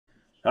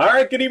All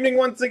right, good evening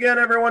once again,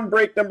 everyone.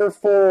 Break number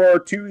 4,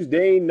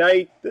 Tuesday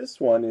night.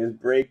 This one is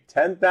break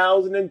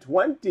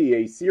 10,020,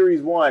 a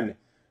Series 1,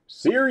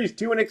 Series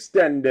 2, and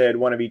extended.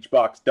 One of each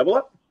box double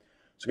up.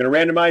 So we're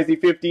going to randomize the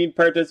 15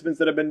 participants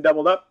that have been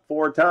doubled up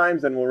 4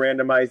 times, and we'll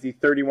randomize the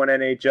 31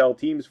 NHL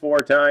teams 4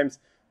 times.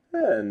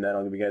 And then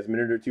I'll give you guys a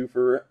minute or two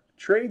for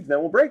trades, then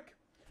we'll break.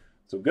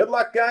 So good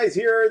luck, guys.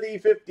 Here are the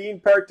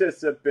 15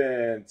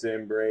 participants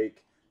in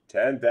break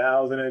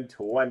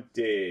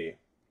 10,020.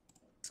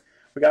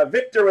 We got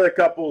Victor with a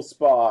couple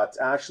spots,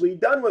 Ashley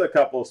Dunn with a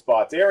couple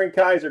spots, Aaron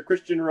Kaiser,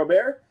 Christian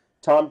Robert,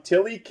 Tom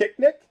Tilley,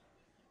 Kicknick,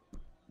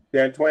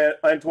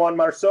 Antoine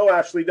Marceau,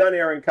 Ashley Dunn,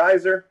 Aaron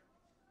Kaiser,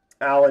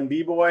 Alan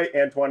B-Boy,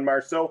 Antoine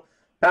Marceau,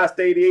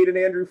 past 88, and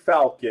Andrew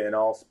Falcon.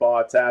 All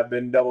spots have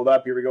been doubled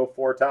up. Here we go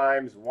 4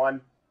 times.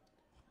 1,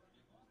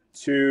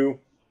 2,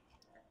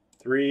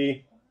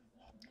 3,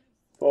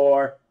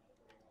 4.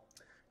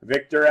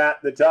 Victor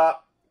at the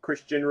top,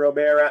 Christian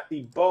Robert at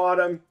the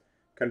bottom.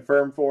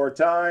 Confirm 4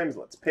 times.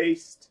 Let's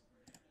paste.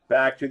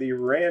 Back to the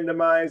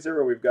randomizer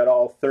where we've got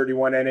all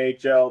 31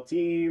 NHL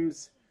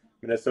teams.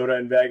 Minnesota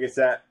and Vegas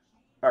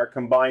are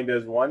combined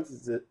as one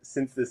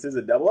since this is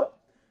a double up.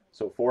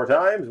 So 4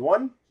 times.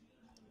 1,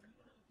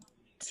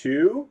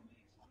 2,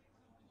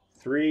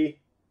 3,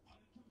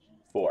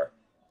 4.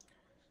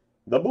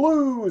 The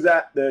Blues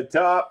at the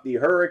top. The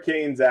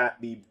Hurricanes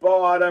at the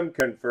bottom.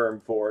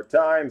 Confirm 4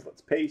 times.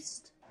 Let's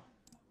paste.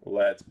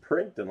 Let's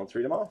print and let's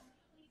read them off.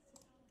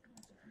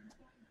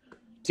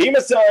 Team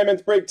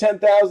assignments break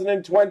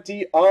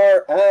 10,020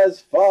 are as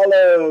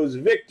follows.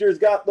 Victor's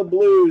got the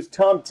Blues,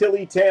 Tom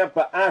Tilley,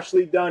 Tampa,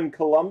 Ashley Dunn,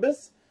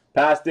 Columbus.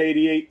 Past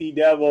 88, the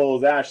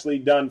Devils, Ashley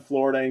Dunn,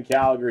 Florida and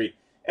Calgary.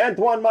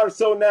 Antoine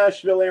Marceau,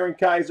 Nashville, Aaron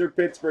Kaiser,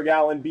 Pittsburgh,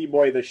 Alan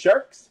B-Boy, the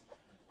Sharks.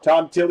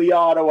 Tom Tilley,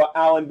 Ottawa,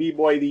 Alan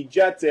B-Boy, the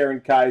Jets,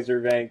 Aaron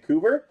Kaiser,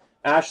 Vancouver.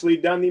 Ashley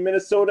Dunn, the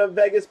Minnesota,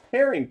 Vegas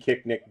pairing,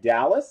 Kicknick,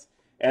 Dallas.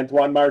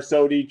 Antoine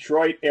Marceau,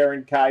 Detroit,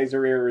 Aaron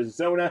Kaiser,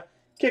 Arizona.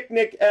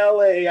 Kicknick,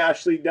 LA,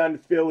 Ashley Dunn,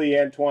 Philly,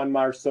 Antoine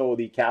Marceau,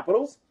 the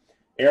Capitals.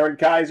 Aaron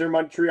Kaiser,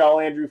 Montreal,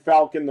 Andrew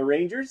Falcon, the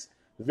Rangers.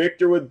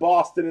 Victor with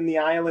Boston and the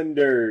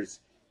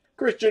Islanders.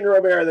 Christian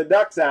Robert, the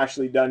Ducks,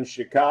 Ashley Dunn,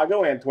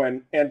 Chicago,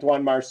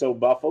 Antoine Marceau,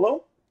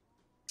 Buffalo.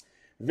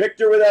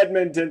 Victor with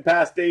Edmonton,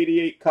 past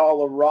 88,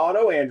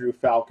 Colorado, Andrew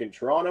Falcon,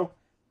 Toronto.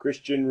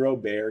 Christian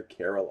Robert,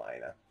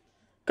 Carolina.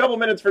 Couple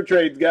minutes for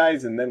trades,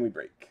 guys, and then we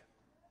break.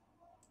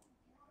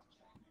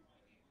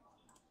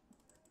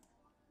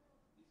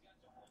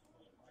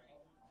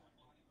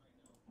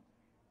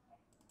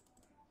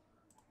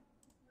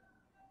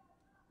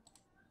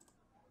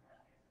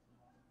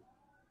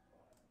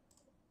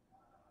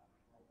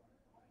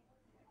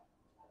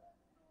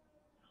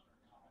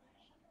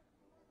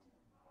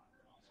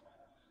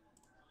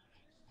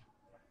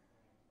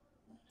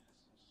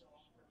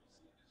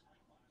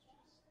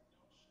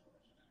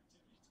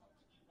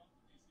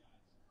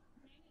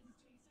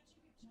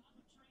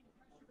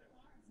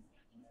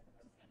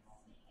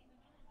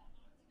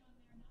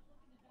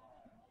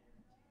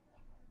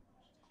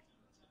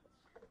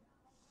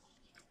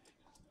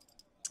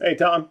 Hey,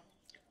 Tom.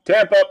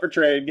 Tampa up for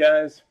trade,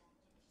 guys.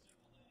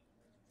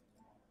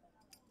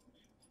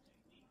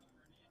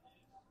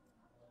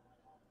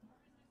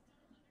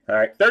 All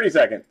right, 30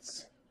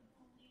 seconds.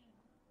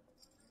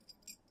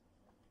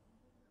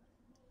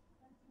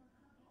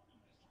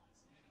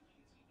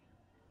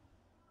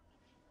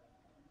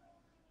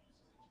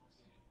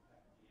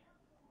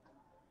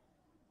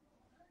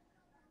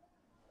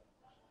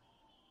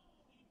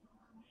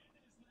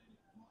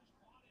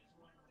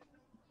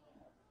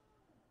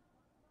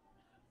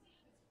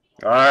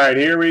 All right,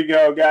 here we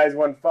go, guys.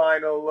 One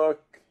final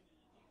look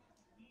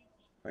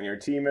on your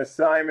team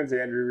assignments.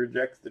 Andrew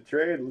rejects the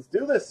trade. Let's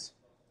do this.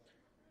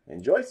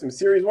 Enjoy some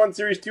Series 1,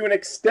 Series 2, and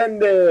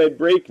extended.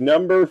 Break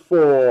number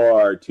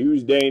 4,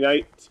 Tuesday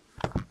night.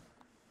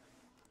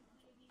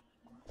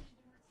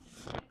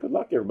 Good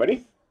luck,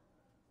 everybody.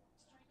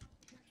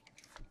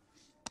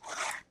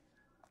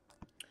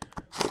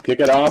 We'll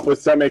kick it off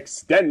with some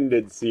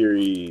extended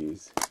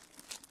series.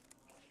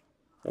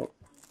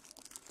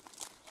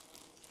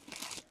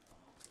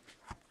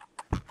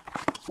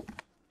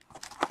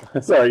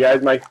 Sorry,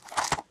 guys. I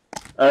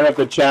don't know if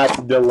the chat's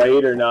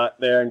delayed or not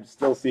there. I'm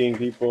still seeing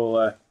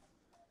people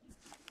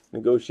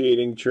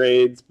negotiating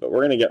trades, but we're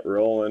going to get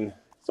rolling.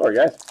 Sorry,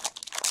 guys.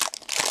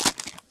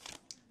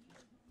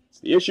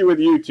 The issue with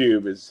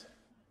YouTube is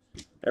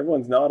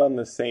everyone's not on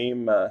the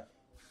same part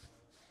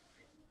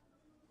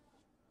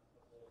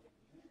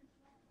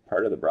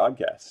of the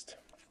broadcast.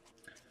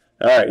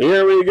 All right,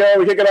 here we go.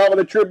 We kick it off with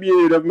a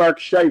tribute of Mark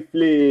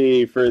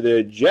Scheifele for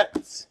the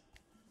Jets.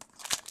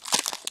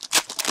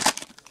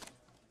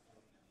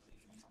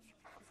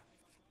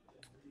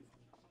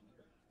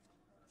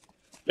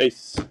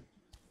 Base.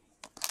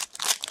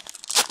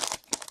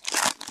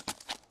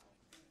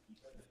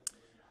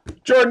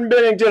 Jordan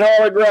Binnington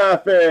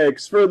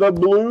holographics for the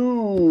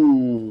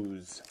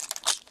Blues.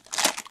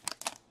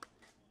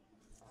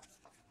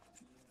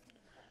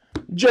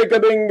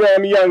 Jacob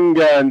Ingham Young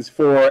Guns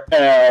for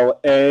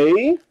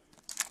LA.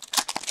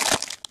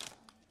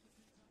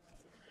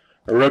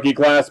 Rookie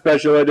Class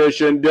Special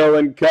Edition,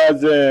 Dylan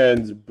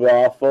Cousins,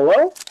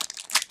 Buffalo.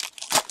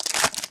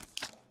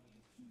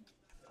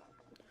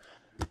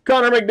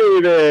 Connor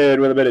McDavid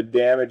with a bit of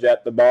damage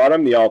at the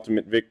bottom. The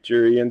Ultimate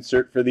Victory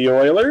insert for the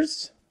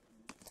Oilers.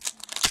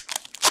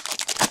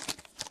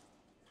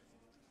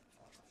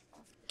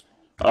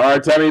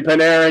 Artemi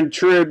Panarin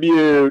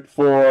Tribute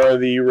for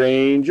the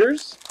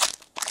Rangers.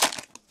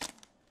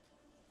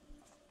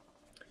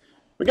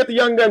 We got the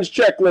Young Guns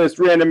checklist,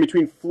 random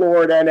between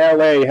Florida and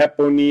LA,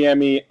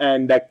 Heponiemi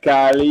and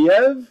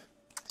Kaliev.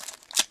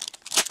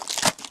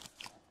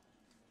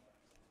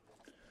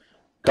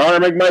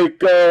 Connor McMichael,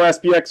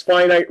 SPX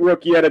Finite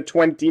Rookie at a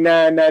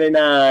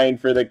 $29.99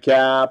 for the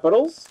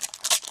Capitals.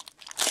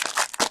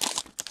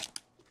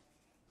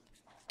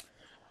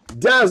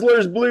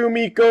 Dazzlers Blue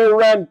Mikko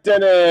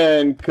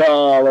Rantanen,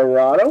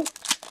 Colorado.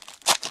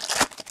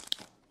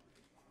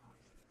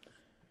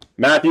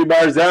 Matthew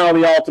Barzal,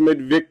 the Ultimate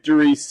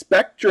Victory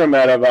Spectrum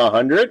out of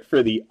 100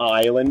 for the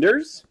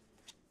Islanders.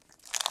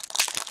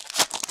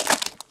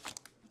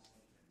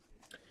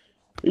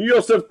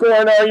 Joseph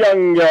Corner,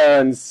 Young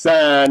Guns,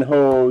 San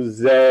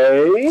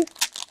Jose.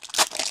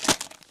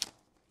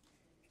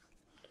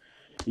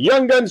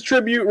 Young Guns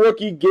Tribute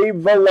Rookie,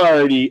 Gabe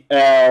Vilardi,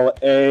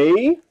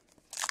 LA.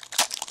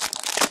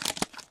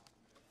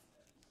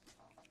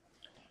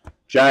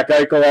 Jack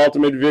Eichel,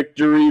 Ultimate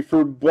Victory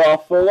for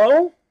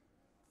Buffalo.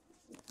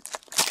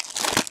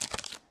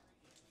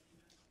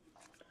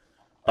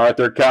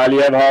 Arthur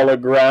Kaliev,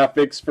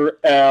 Holographics for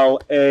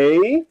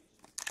LA.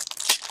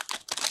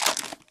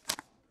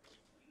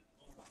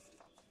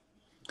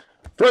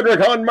 Frederick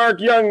Hunmark,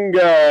 Young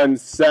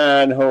Guns,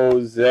 San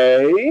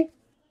Jose.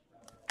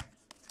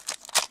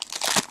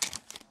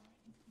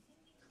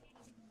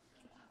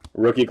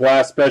 Rookie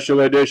Class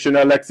Special Edition,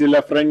 Alexis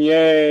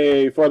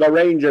Lafreniere for the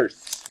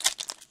Rangers.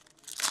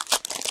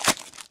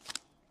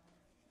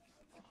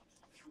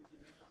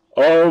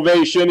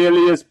 Ovation,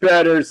 Elias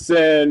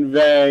Pettersson,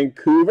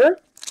 Vancouver.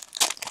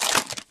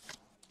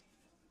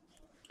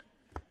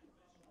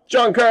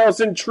 John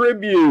Carlson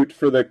Tribute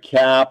for the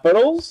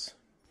Capitals.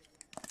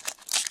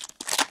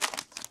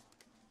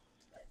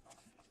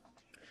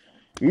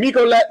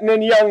 Mikko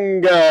Lehtinen,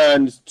 Young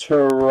Guns,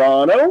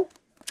 Toronto.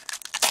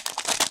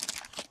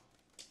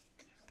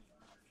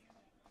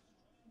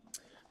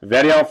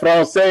 Variant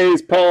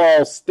Française,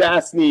 Paul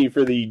Stastny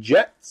for the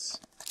Jets.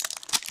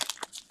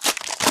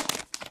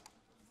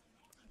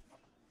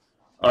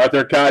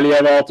 Arthur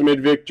Kaliev, Ultimate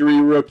Victory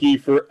Rookie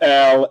for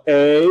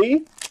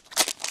LA.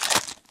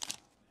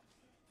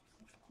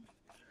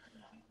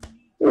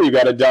 We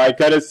got a die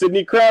cut of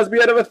Sidney Crosby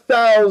out of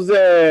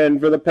 1,000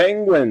 for the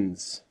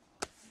Penguins.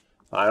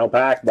 Final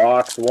pack,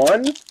 box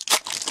 1.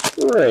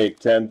 Break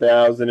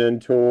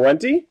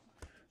 10,020.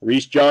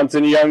 Reese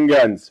Johnson, Young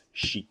Guns,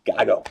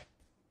 Chicago.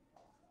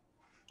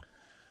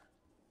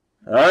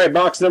 All right,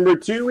 box number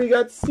 2, we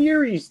got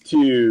Series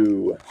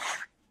 2.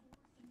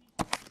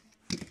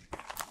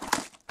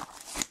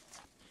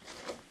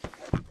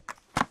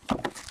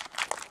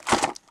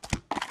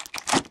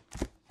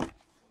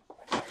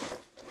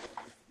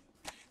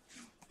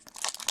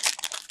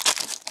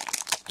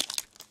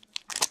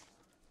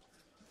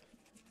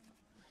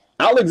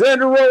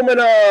 Alexander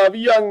Romanov,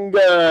 Young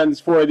Guns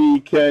for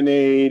the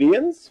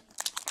Canadiens.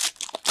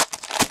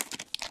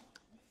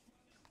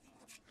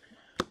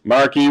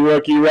 Marquee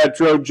Rookie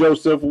Retro,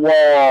 Joseph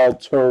Wall,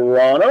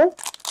 Toronto.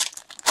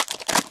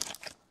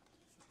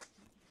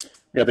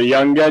 We got the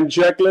Young Gun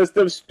checklist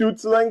of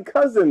Stützle and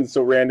Cousins,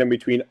 so random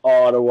between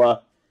Ottawa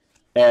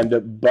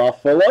and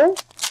Buffalo.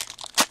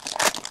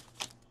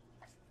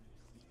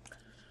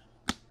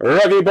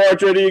 Rookie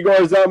Portrait,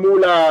 Igor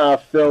Zamula,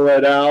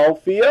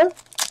 Philadelphia.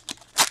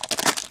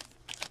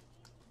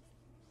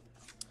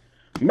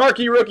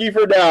 Marquee Rookie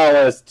for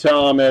Dallas,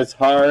 Thomas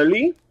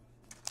Harley.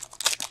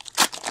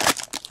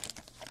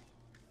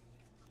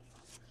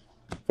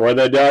 For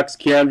the Ducks,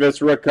 Canvas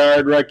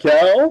Ricard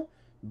Raquel.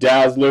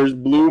 Dazzlers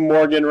Blue,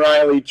 Morgan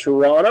Riley,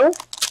 Toronto.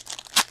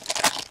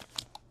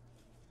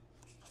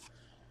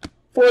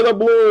 For the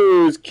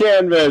Blues,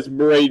 Canvas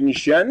Braden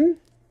Shen.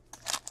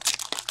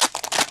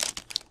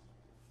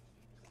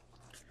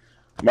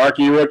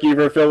 Marquee Rookie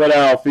for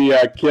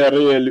Philadelphia,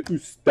 Kirill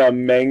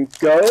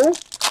Ustamenko.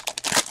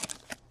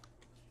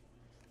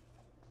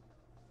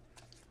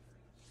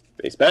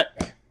 Base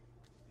back.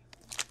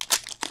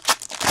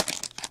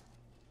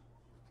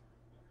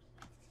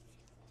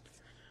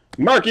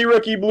 Marquee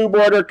Rookie Blue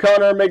Border,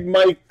 Connor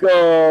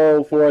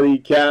McMichael for the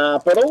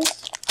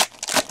Capitals.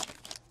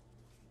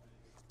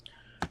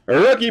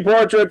 Rookie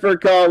Portrait for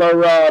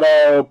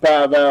Colorado,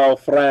 Pavel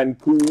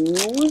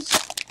Francouz.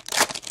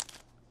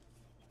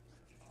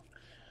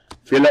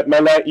 Philip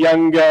Millette,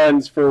 Young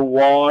Guns for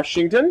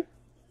Washington.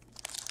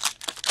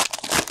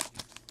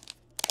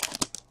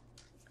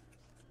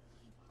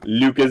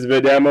 Lucas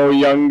Vedemo,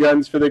 Young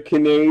Guns for the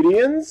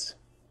Canadiens.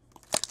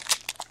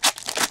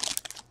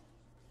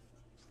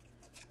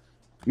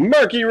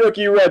 Marquee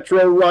Rookie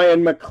Retro,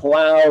 Ryan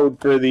McLeod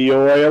for the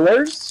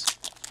Oilers.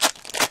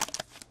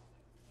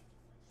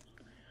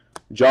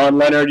 John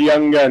Leonard,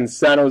 Young Guns,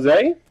 San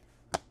Jose.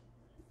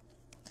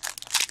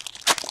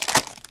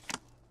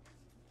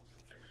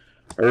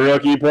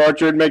 Rookie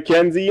portrait,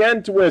 Mackenzie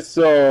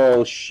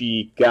Entwistle,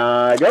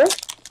 Chicago.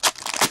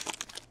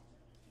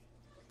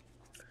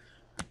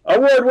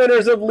 Award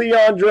winners of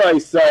Leon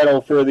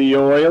Draisaitl for the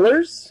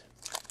Oilers.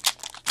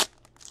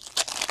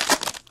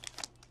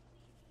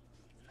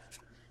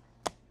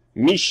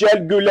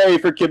 Michel Goulet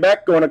for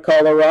Quebec, going to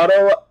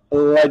Colorado,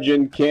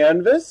 Legend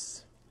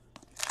Canvas.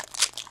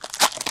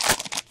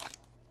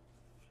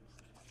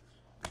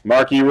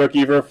 Marquee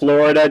rookie for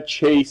Florida,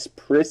 Chase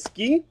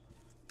Prisky.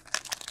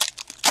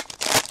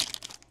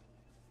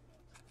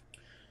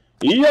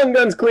 Young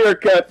Guns clear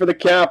cut for the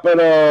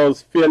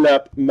Capitals,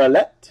 Philip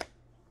Millette.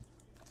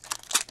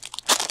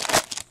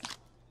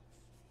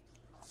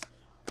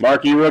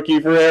 Marquee rookie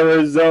for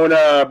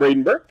Arizona,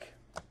 Braden Burke.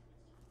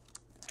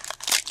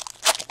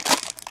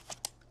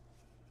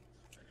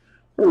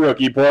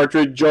 Rookie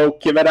portrait, Joe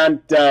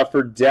Kiviranta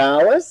for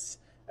Dallas.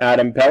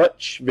 Adam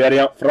Pellich,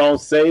 Variant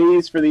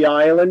Française for the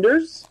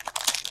Islanders.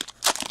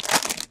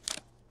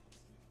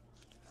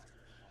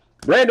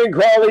 Brandon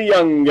Crawley,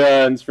 Young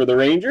Guns for the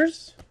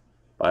Rangers.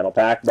 Final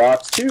pack,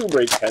 box 2,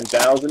 break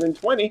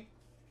 10,020.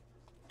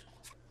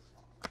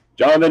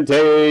 Jonathan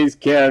Toews,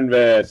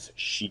 Canvas,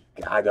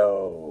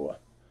 Chicago.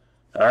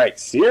 All right,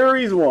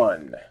 Series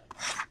 1.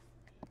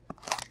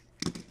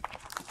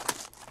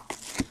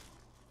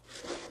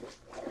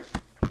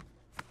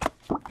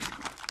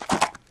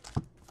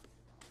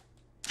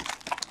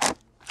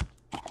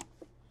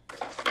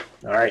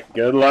 All right,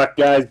 good luck,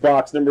 guys.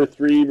 Box number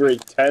 3,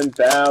 break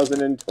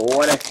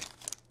 10,020.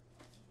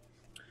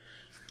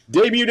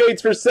 Debut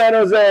dates for San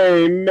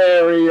Jose,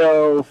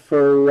 Mario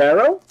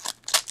Ferrero.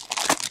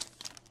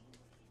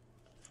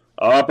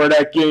 Upper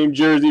Deck game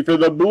jersey for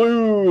the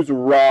Blues,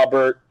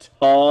 Robert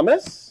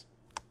Thomas.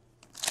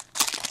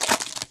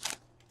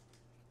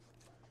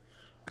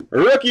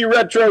 Rookie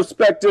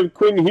retrospective,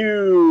 Quinn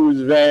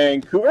Hughes,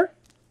 Vancouver.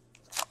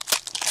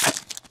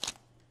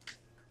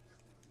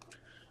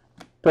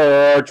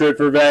 Portrait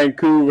for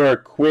Vancouver,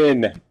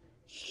 Quinn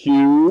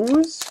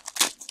Hughes.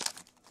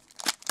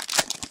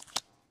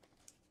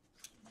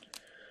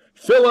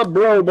 Philip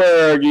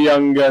Broberg,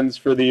 Young Guns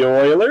for the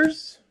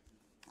Oilers.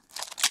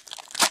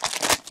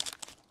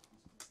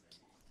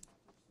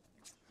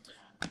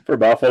 For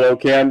Buffalo,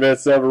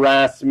 canvas of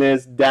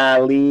Rasmus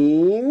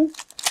Dahlin.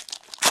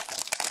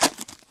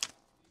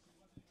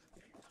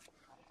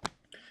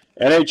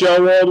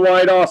 NHL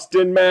Worldwide,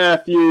 Austin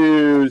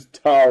Matthews,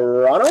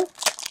 Toronto.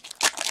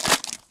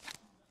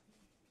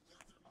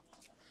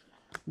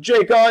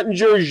 Jake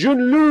Ottinger,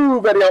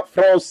 Jean-Loup, Variant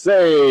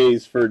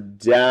Française for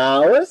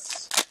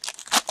Dallas.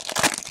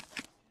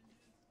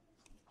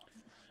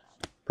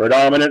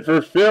 Predominant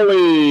for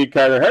Philly,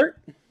 Carter Hart.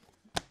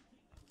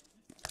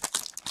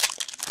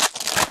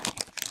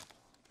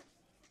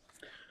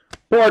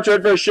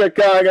 Portrait for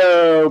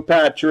Chicago,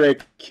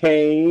 Patrick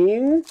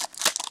Kane.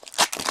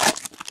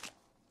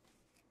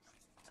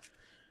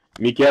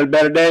 Mikel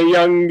Berde,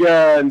 Young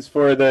Guns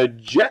for the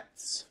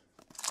Jets.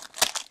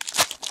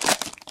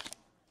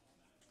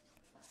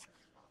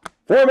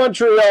 For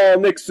Montreal,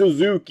 Nick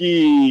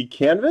Suzuki,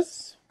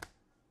 Canvas.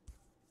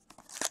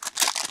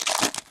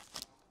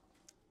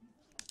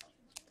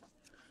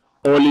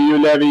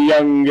 Oliu-Levy,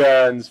 Young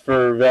Guns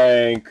for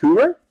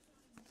Vancouver.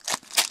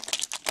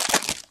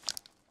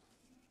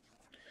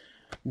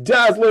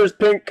 Dazzlers,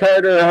 Pink,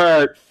 Carter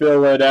Hart,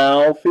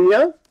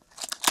 Philadelphia.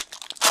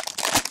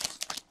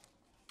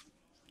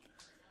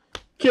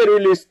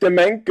 Kirill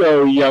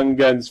Stemenko, Young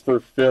Guns for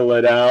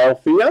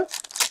Philadelphia.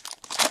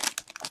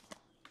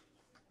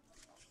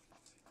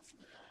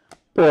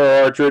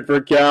 Portrait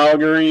for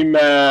Calgary,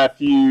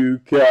 Matthew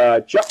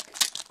Tkachuk.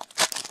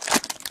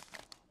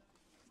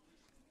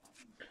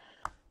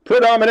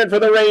 Predominant for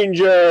the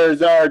Rangers,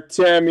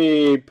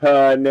 Artemi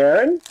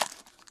Panarin.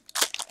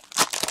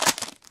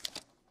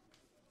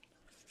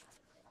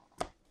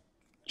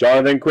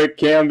 Jonathan Quick,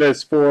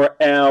 canvas for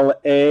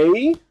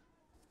LA.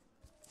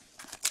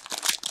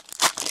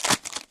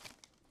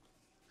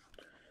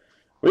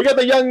 We got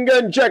the Young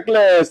Gun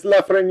checklist,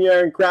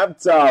 Lafreniere and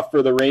Kravtsov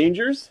for the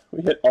Rangers.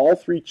 We hit all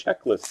 3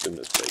 checklists in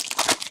this break.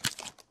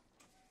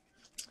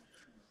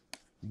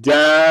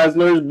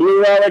 Dazzlers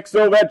Blue, Alex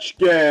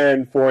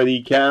Ovechkin for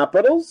the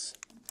Capitals.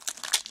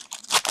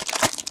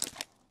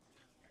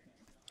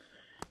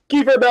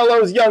 Kiefer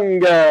Bellows, Young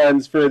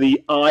Guns for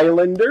the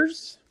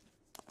Islanders.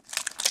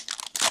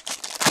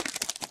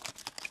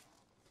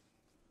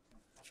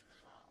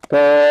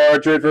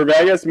 Portrait for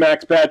Vegas,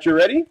 Max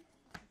Pacioretty.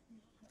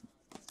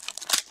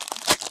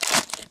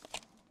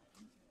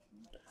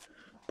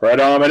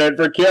 Predominant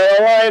for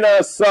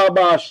Carolina,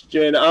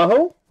 Sebastian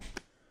Aho.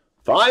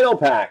 Final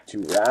pack to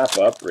wrap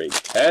up rate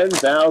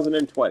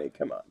 10,020.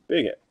 Come on,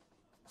 big hit.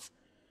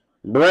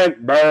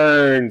 Brent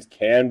Burns,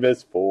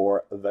 canvas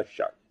for the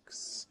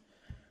Sharks.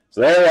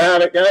 So there you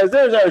have it, guys.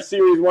 There's our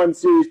Series 1,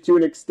 Series 2,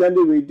 and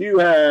Extended. We do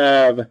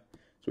have, so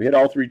we hit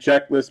all 3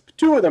 checklists.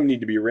 2 of them need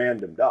to be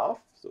randomed off,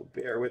 so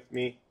bear with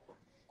me.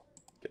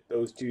 Get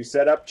those 2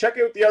 set up. Check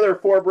out the other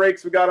 4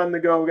 breaks we got on the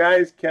go,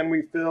 guys. Can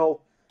we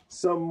fill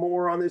some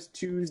more on this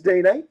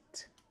Tuesday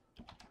night?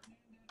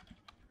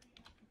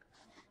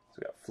 So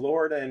we got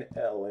Florida and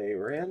LA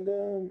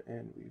random,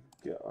 and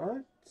we've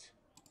got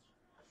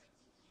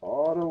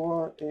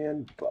Ottawa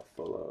and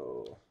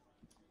Buffalo.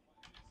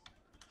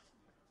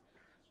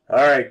 All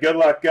right, good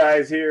luck,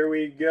 guys. Here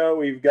we go.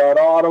 We've got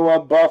Ottawa,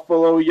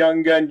 Buffalo,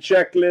 Young Gun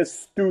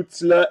Checklist,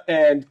 Stützle,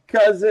 and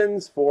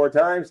Cousins. 4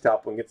 times.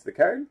 Top one gets the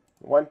card.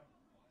 1,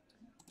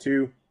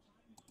 2,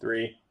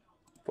 3,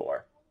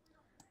 4.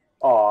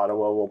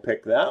 Ottawa will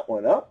pick that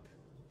one up.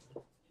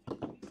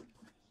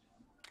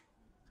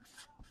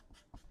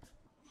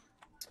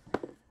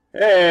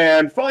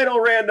 And final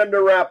random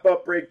to wrap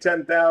up break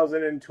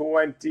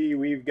 10,020.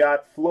 We've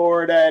got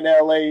Florida and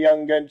LA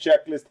Young Gun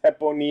Checklist,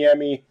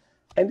 Heponiemi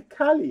and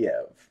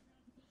Kaliev.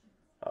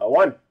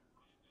 1,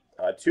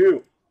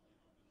 2,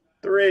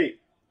 3,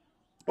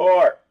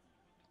 4.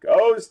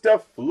 Goes to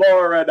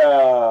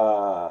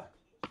Florida.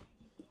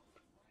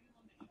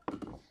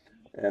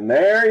 And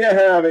there you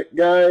have it,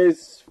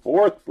 guys.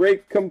 4th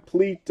break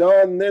complete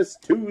on this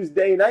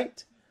Tuesday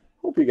night.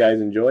 Hope you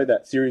guys enjoyed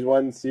that Series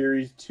 1,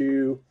 Series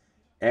 2,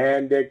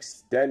 and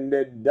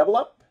Extended Double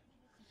Up.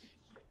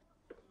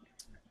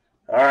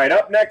 All right,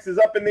 up next is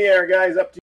Up in the Air, guys. Up to